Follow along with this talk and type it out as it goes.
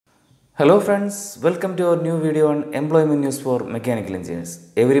Hello friends, welcome to our new video on employment news for mechanical engineers.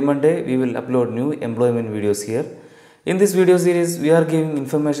 Every Monday we will upload new employment videos here. In this video series we are giving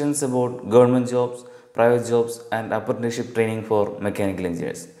information about government jobs, private jobs and apprenticeship training for mechanical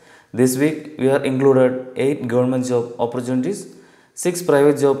engineers. This week we are included 8 government job opportunities, 6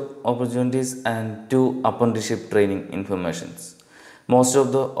 private job opportunities and 2 apprenticeship training informations. Most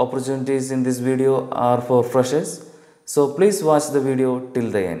of the opportunities in this video are for freshers, so please watch the video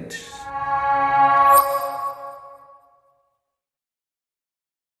till the end.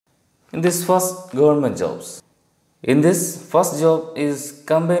 In this first government jobs. In this first job is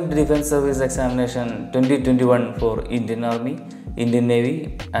Combined Defense Service Examination 2021 for Indian Army, Indian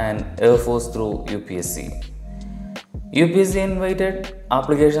Navy and Air Force through UPSC. UPSC invited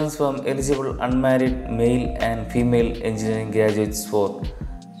applications from eligible unmarried male and female engineering graduates for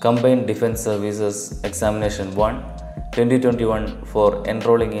Combined Defense Services Examination 1 2021 for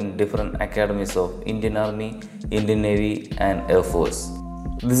enrolling in different academies of Indian Army, Indian Navy and Air Force.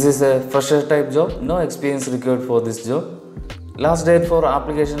 This is a fresher type job, no experience required for this job. Last date for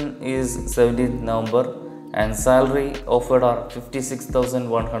application is 17th November and salary offered are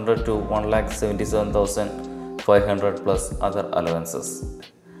 56,100 to 1,77,500 plus other allowances.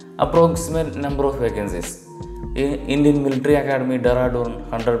 Approximate number of vacancies. In Indian Military Academy Dehradun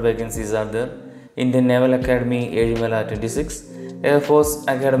 100 vacancies are there. Indian Naval Academy Ezhimala 26. Air Force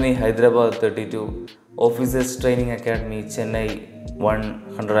Academy Hyderabad 32. Officers Training Academy Chennai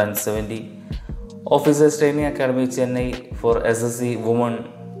 170. Officers Training Academy Chennai for SSC Women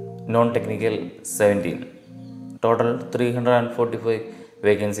Non-Technical 17. Total 345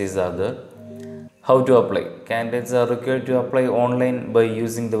 vacancies are there. How to apply? Candidates are required to apply online by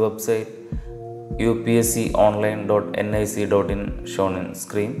using the website upsconline.nic.in shown in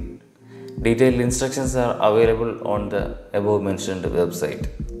screen. Detailed instructions are available on the above mentioned website.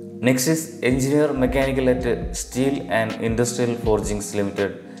 Next is Engineer Mechanical at Steel and Industrial Forgings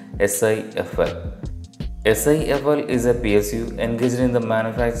Limited SIFL. SIFL is a PSU engaged in the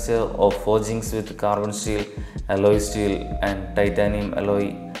manufacture of forgings with carbon steel, alloy steel and titanium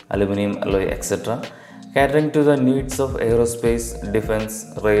alloy, aluminum alloy etc. catering to the needs of aerospace, defense,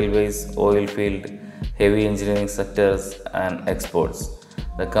 railways, oil field, heavy engineering sectors and exports.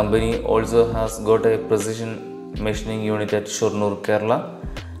 The company also has got a precision machining unit at Shornur, Kerala.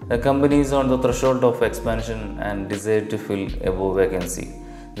 The company is on the threshold of expansion and desire to fill above vacancy.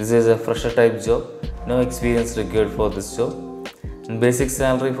 This is a fresher type job, no experience required for this job. And basic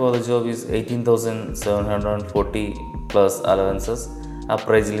salary for the job is 18,740 plus allowances.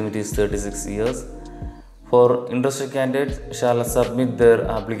 Upper age limit is 36 years. For interested candidates shall submit their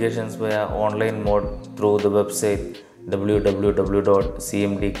applications via online mode through the website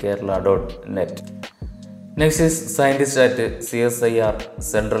www.cmdkerala.net. Next is Scientist at CSIR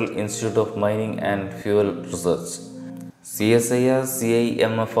Central Institute of Mining and Fuel Research.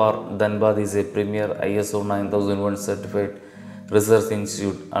 CSIR-CIMFR Dhanbad is a premier ISO 9001 certified research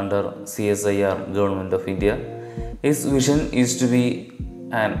institute under CSIR Government of India. Its vision is to be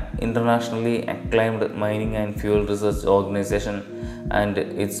an internationally acclaimed mining and fuel research organization, and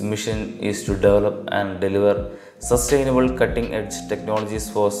its mission is to develop and deliver sustainable cutting-edge technologies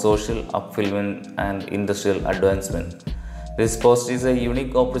for social upfillment and industrial advancement. This post is a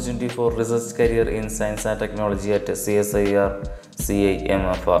unique opportunity for research career in science and technology at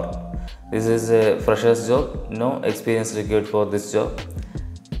CSIR-CIMFR. This is a fresher's job, no experience required for this job.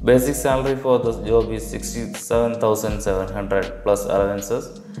 Basic salary for the job is 67,700 plus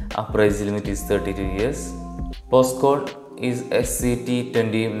allowances. Upper age limit is 32 years. Postcode is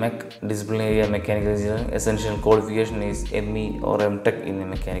SCT20 MECH Discipline Area Mechanical Engineering. Essential qualification is ME or MTech in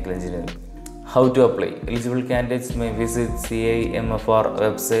Mechanical Engineering. How to apply? Eligible candidates may visit CIMFR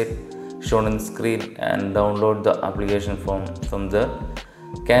website shown on screen and download the application form from there.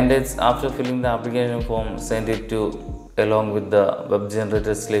 Candidates, after filling the application form, send it to along with the web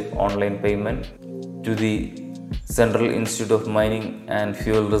generated slip online payment to the Central Institute of Mining and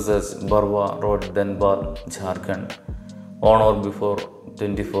Fuel Research, Barwa Road, Dhanbad, Jharkhand on or before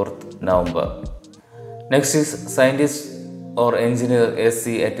 24th November. Next is Scientist or Engineer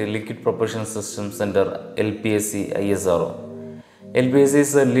SC at Liquid Propulsion System Center LPSC ISRO. LPSC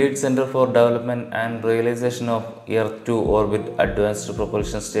is the lead center for development and realization of Earth to orbit advanced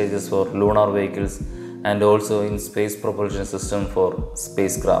propulsion stages for lunar vehicles and also in space propulsion system for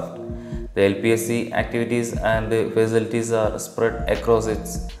spacecraft. The LPSC activities and facilities are spread across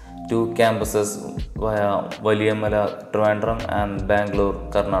its 2 campuses via Valiyammala, Trivandrum and Bangalore,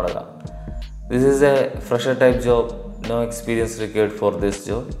 Karnataka. This is a fresher type job, no experience required for this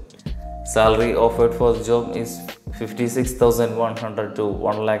job. Salary offered for the job is 56,100 to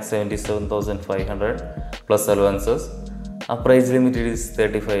 1,77,500 plus allowances. Upper age limit is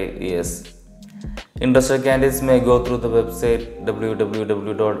 35 years. Interested candidates may go through the website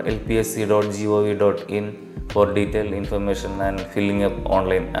www.lpsc.gov.in for detailed information and filling up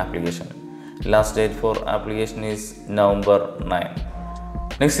online application. Last date for application is November 9.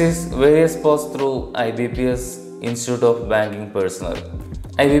 Next is various posts through IBPS Institute of Banking Personnel.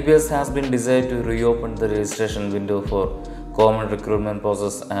 IBPS has been decided to reopen the registration window for common recruitment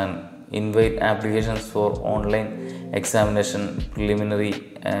process and invite applications for online examination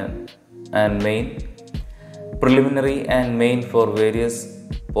preliminary and main for various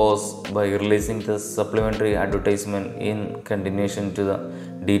posts by releasing the supplementary advertisement in continuation to the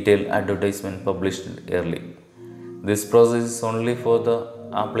detailed advertisement published early. This process is only for the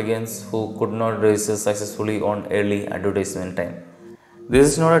applicants who could not register successfully on early advertisement time. This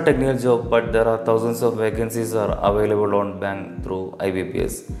is not a technical job, but there are thousands of vacancies are available on bank through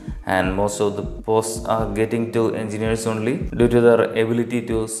IBPS, and most of the posts are getting to engineers only due to their ability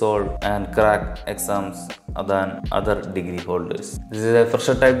to solve and crack exams than other degree holders. This is a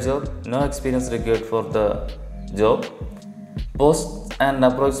fresher type job, no experience required for the job. Posts and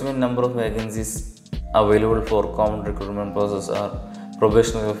approximate number of vacancies available for common recruitment process are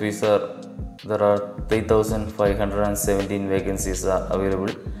probationary officer. There are 3,517 vacancies are available.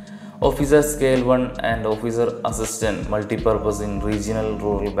 Officer Scale 1 and Officer Assistant Multipurpose in Regional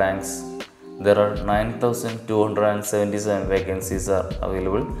Rural Banks. There are 9,277 vacancies are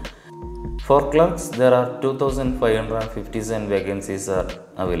available. For clerks, there are 2,557 vacancies are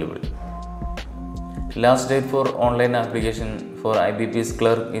available. Last date for online application for IBPS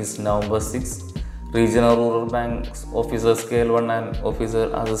clerk is November 6. Regional Rural Banks Officer Scale 1 and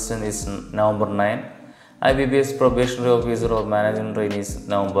Officer Assistant is November 9. IBPS Probationary Officer or Managing Trainee is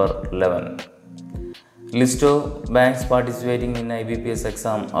November 11. List of banks participating in IBPS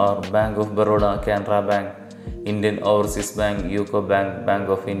exam are Bank of Baroda, Canara Bank, Indian Overseas Bank, UCO Bank, Bank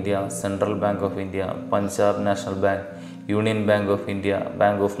of India, Central Bank of India, Punjab National Bank, Union Bank of India,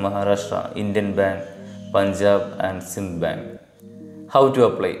 Bank of Maharashtra, Indian Bank, Punjab and Sindh Bank. How to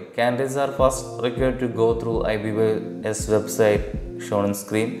apply? Candidates are first required to go through IBPS website shown on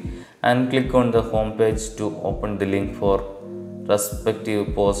screen and click on the home page to open the link for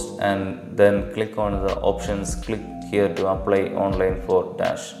respective post, and then click on the options. Click here to apply online for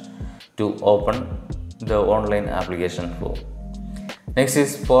dash to open the online application form. Next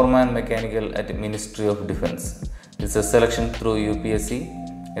is Foreman Mechanical at Ministry of Defense. It's a selection through UPSC.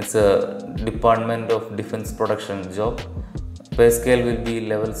 It's a Department of Defense Production job. Pay scale will be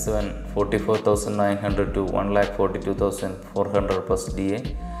level 7, 44,900 to 1,42,400 plus DA.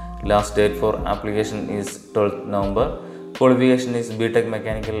 Last date for application is 12th November. Qualification is BTech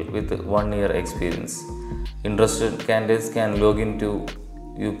Mechanical with 1 year experience. Interested candidates can log into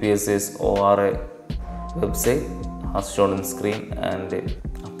UPSC's ORA website as shown on screen and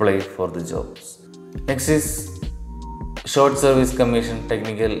apply for the jobs. Next is Short Service Commission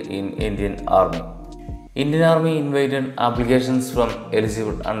Technical in Indian Army. Indian Army invited applications from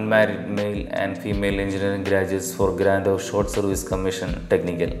eligible unmarried male and female engineering graduates for grant of Short Service Commission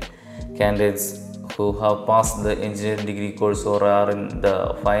Technical. Candidates who have passed the engineering degree course or are in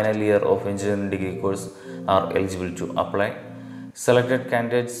the final year of engineering degree course are eligible to apply. Selected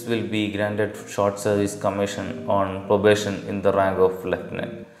candidates will be granted Short Service Commission on probation in the rank of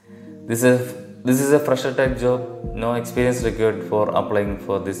lieutenant. This is a fresher type job, no experience required for applying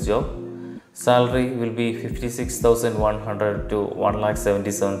for this job. Salary will be 56,100 to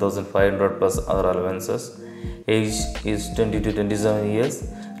 1,77,500 plus other allowances. Age is 20 to 27 years.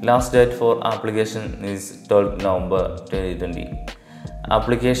 Last date for application is 12 November 2020.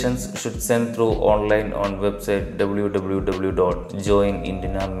 Applications should send through online on website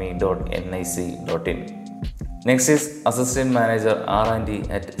www.joinindianarmy.nic.in. Next is Assistant Manager R&D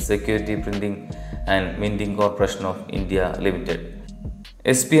at Security Printing and Minting Corporation of India Limited.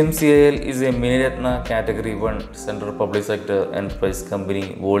 SPMCIL is a Mini-Ratna Category 1 Central Public Sector Enterprise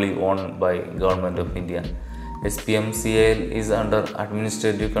Company wholly owned by Government of India. SPMCIL is under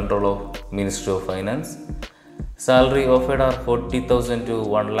administrative control of Ministry of Finance. Salary offered are 40,000 to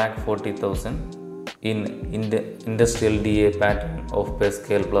 1,40,000 in industrial DA pattern of pay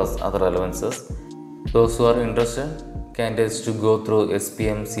scale plus other allowances. Those who are interested, candidates to go through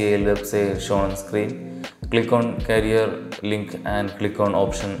SPMCIL website shown on screen. Click on career link and click on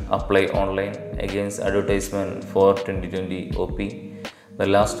option apply online against advertisement for 2020 OP. The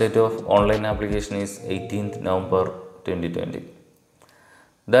last date of online application is 18th November 2020.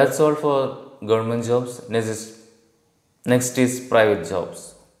 That's all for government jobs. Next is private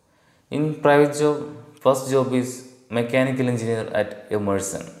jobs. In private job, first job is mechanical engineer at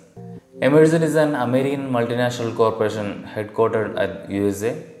EMERSON. EMERSON is an American multinational corporation headquartered at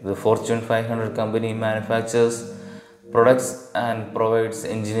USA. The Fortune 500 company manufactures products and provides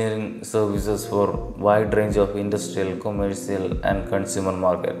engineering services for wide range of industrial, commercial and consumer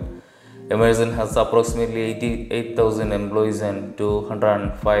market. EMERSON has approximately 88,000 employees and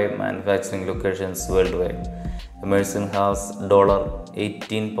 205 manufacturing locations worldwide. EMERSON has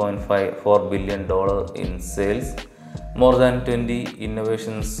 $18.54 billion in sales, more than 20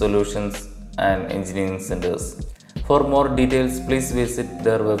 innovation solutions and engineering centers. For more details, please visit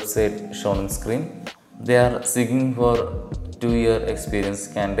their website shown on screen. They are seeking for 2-year experience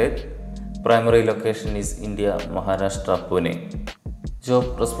candidate. Primary location is India, Maharashtra, Pune.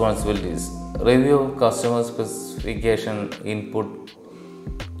 Job responsibilities: review customer specification input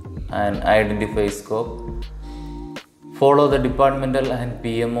and identify scope. Follow the departmental and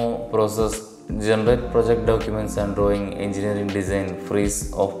PMO process. Generate project documents and drawing, engineering design,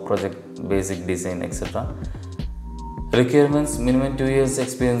 freeze of project basic design, etc. Requirements: minimum 2 years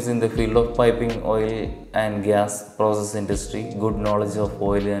experience in the field of piping, oil and gas process industry, good knowledge of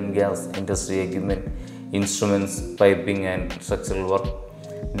oil and gas industry equipment, instruments, piping and structural work,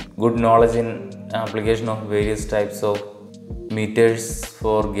 good knowledge in application of various types of meters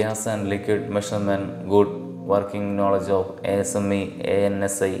for gas and liquid measurement, good working knowledge of ASME,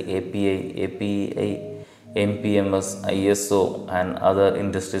 ANSI, API, API, MPMS, ISO and other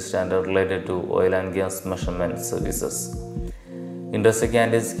industry standards related to oil and gas measurement services. Industry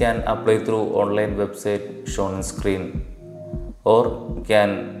candidates can apply through online website shown on screen or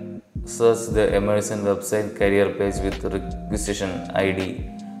can search the EMERSON website career page with requisition ID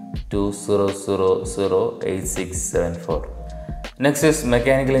 2000867 Next is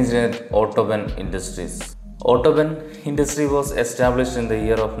Mechanical Engineer AUTOBAHN Industries. AUTOBAHN industry was established in the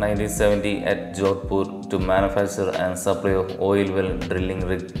year of 1970 at Jodhpur to manufacture and supply of oil well drilling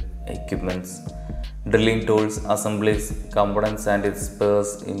rig equipments, drilling tools, assemblies, components and its spares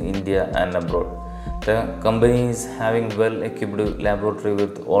in India and abroad. The company is having well-equipped laboratory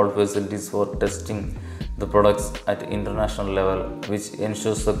with all facilities for testing the products at international level, which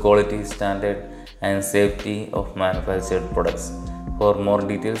ensures the quality, standard and safety of manufactured products. For more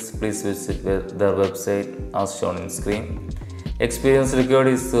details, please visit their website as shown on screen. Experience required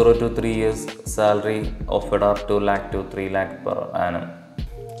is 0 to 3 years. Salary offered are 2 lakh to 3 lakh per annum.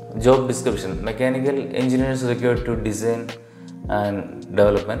 Job description: mechanical engineers required to design and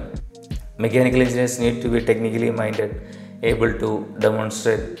development. Mechanical engineers need to be technically minded, able to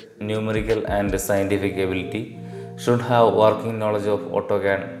demonstrate numerical and scientific ability, should have working knowledge of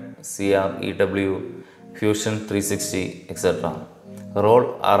AutoCAD, CR, Fusion 360, etc. Role: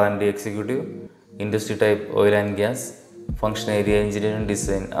 R&D executive. Industry type: oil and gas. Function area: engineering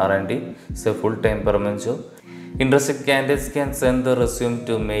design, R&D. It's a full-time permanent job. Interested candidates can send the resume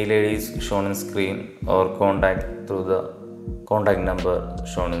to mail IDs shown on screen or contact through the contact number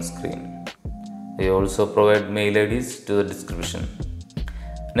shown on screen. We also provide mail IDs to the description.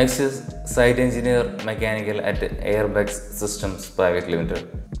 Next is Site Engineer Mechanical at AIRBEX Systems Private Limited.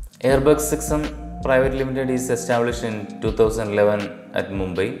 AIRBEX Systems Private Limited is established in 2011 at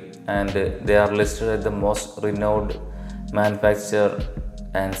Mumbai, and they are listed as the most renowned manufacturer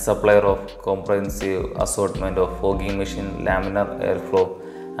and supplier of comprehensive assortment of fogging machine, laminar airflow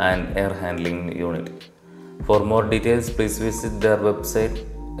and air handling unit. For more details, please visit their website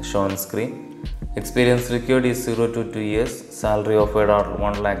shown on screen. Experience required is 0 to 2 years. Salary offered are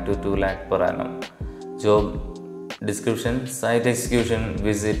 1 lakh to 2 lakh per annum. Job description: site execution,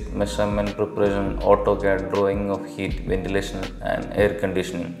 visit, measurement, preparation, AutoCAD, drawing of heat, ventilation and air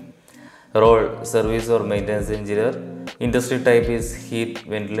conditioning. Role: service or maintenance engineer. Industry type is heat,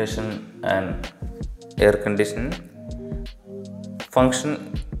 ventilation and air conditioning. Function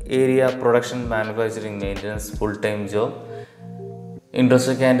area: production, manufacturing, maintenance, full-time job.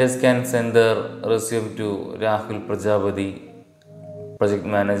 Interested candidates can send their resume to Rahul Prajapati, Project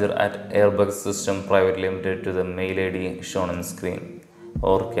Manager at AIRBEX System Private Limited, to the mail ID shown on screen,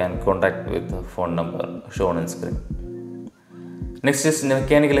 or can contact with the phone number shown on screen. Next is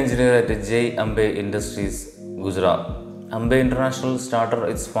Mechanical Engineer at AMBE Industries, Gujarat. AMBE International started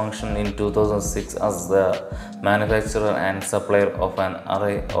its function in 2006 as the manufacturer and supplier of an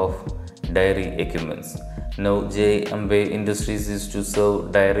array of dairy equipments. Now AMBE Industries is to serve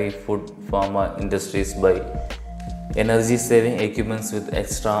dairy, food, pharma industries by energy saving equipments with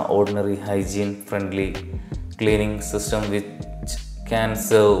extraordinary hygiene friendly cleaning system which can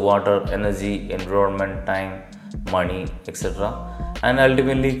save water, energy, environment, time, money, etc. and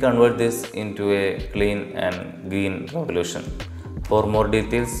ultimately convert this into a clean and green revolution. For more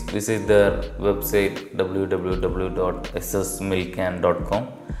details, visit their website www.ssmilcan.com.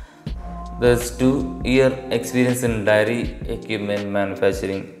 There's 2-year experience in dairy equipment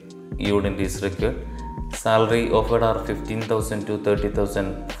manufacturing unit is required. Salary offered are 15,000 to 30,000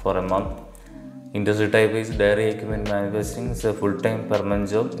 for a month. Industry type is dairy equipment manufacturing. It's a full-time permanent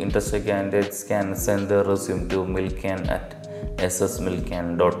job. Interested candidates can send their resume to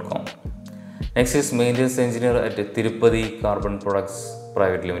milcan@ssmilcan.com. Next is maintenance engineer at Tirupati Carbon Products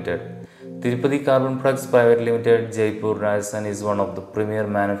Private Limited. Tirupati Carbon Products Private Limited, Jaipur, Rajasthan is one of the premier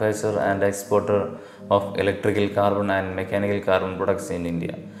manufacturer and exporter of electrical carbon and mechanical carbon products in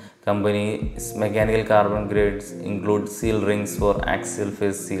India. Company's mechanical carbon grades include seal rings for axial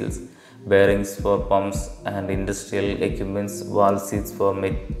phase seals, bearings for pumps and industrial equipments, valve seats for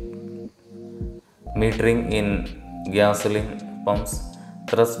metering in gasoline pumps,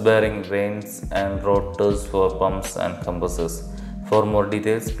 thrust bearing vanes and rotors for pumps and compressors. For more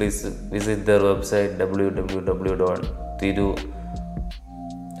details, please visit their website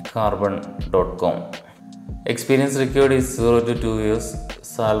www.tirupatcarbon.com. Experience required is 0 to 2 years.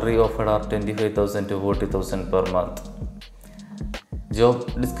 Salary offered are 25,000 to 40,000 per month. Job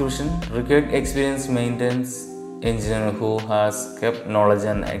description: required experience maintenance engineer who has kept knowledge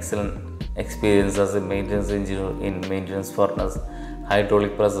and excellent experience as a maintenance engineer in maintenance furnace,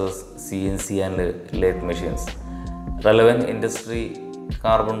 hydraulic presses, CNC and lathe machines. Relevant industry: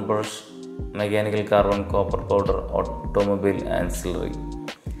 carbon brush, mechanical carbon, copper powder, automobile ancillary.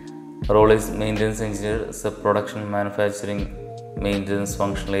 Role is maintenance engineer, sub-production manufacturing maintenance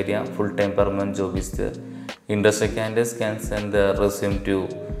functional area, full-time permanent job is there. Interested candidates can send their resume to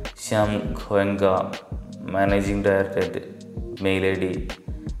Shyam Goenka, Managing Director at mail ID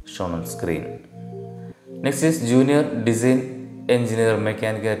shown on screen. Next is Junior Design Engineer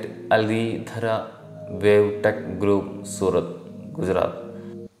Mechanic at ALIDHRA WEAVETECH Group, Surat, Gujarat.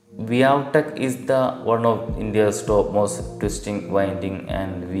 WEAVETECH is the one of India's topmost twisting, winding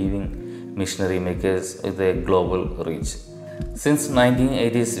and weaving machinery makers with a global reach. Since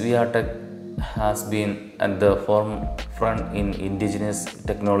 1980s, WEAVETECH has been at the forefront in indigenous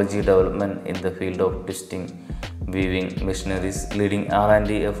technology development in the field of twisting, weaving machineries, leading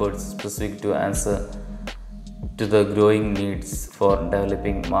R&D efforts specific to answer to the growing needs for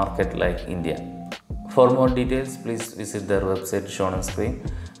developing market like India. For more details, please visit their website shown on screen.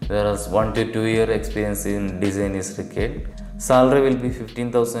 There is 1 to 2 year experience in design is required. Salary will be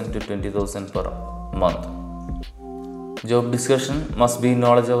 15,000 to 20,000 per month. Job description: must be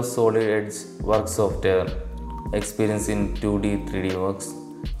knowledge of solid edge work software, experience in 2D, 3D works.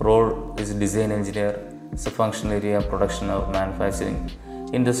 Role is design engineer, functional area production of manufacturing.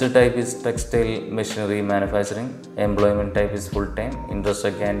 Industry type is textile machinery manufacturing. Employment type is full-time.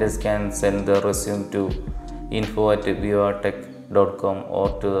 Interested candidates can send their resume to info@weavetech.com or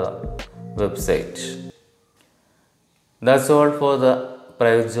to the website. That's all for the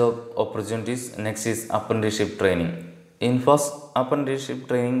private job opportunities. Next is apprenticeship training. In first apprenticeship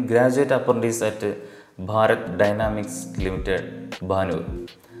training, graduate apprentice at Bharat Dynamics Limited, Banur.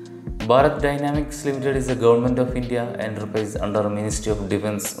 Bharat Dynamics Limited is a Government of India enterprise under Ministry of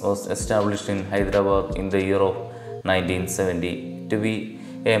Defence, was established in Hyderabad in the year of 1970 to be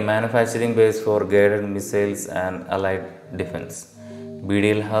a manufacturing base for guided missiles and allied defence.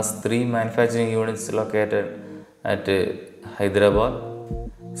 BDL has 3 manufacturing units located at Hyderabad,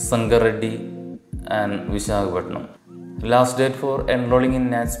 Sangareddy and Visakhapatnam. Last date for enrolling in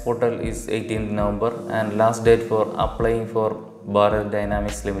NATS portal is 18th November and last date for applying for Bharat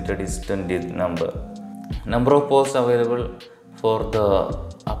Dynamics Limited is 20th November. Number of posts available for the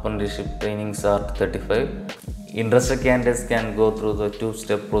apprenticeship trainings are 35. Interested candidates can go through the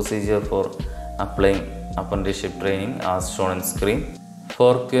 2-step procedure for applying apprenticeship training as shown on screen.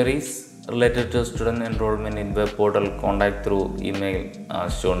 For queries related to student enrollment in web portal, contact through email as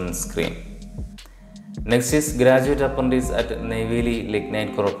shown on screen. Next is graduate apprentice at NEYVELI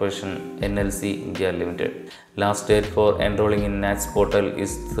Lignite Corporation NLC India Limited. Last date for enrolling in NATS portal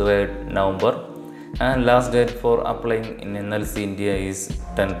is 3rd November and last date for applying in NLC India is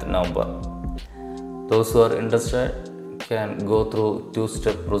 10th November. Those who are interested can go through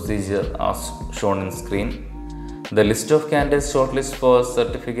 2-step procedure as shown on screen. The list of candidates shortlist for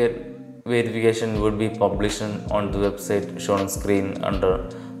certificate verification would be published on the website shown on screen under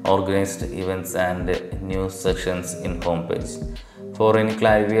Organized Events and News sections in homepage. For any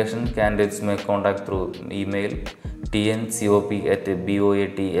clarification, candidates may contact through email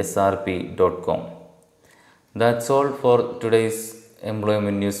tncop@boatsrp.com. That's all for today's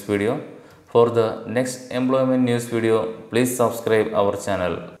employment news video. For the next employment news video, please subscribe our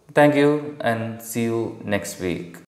channel. Thank you and see you next week.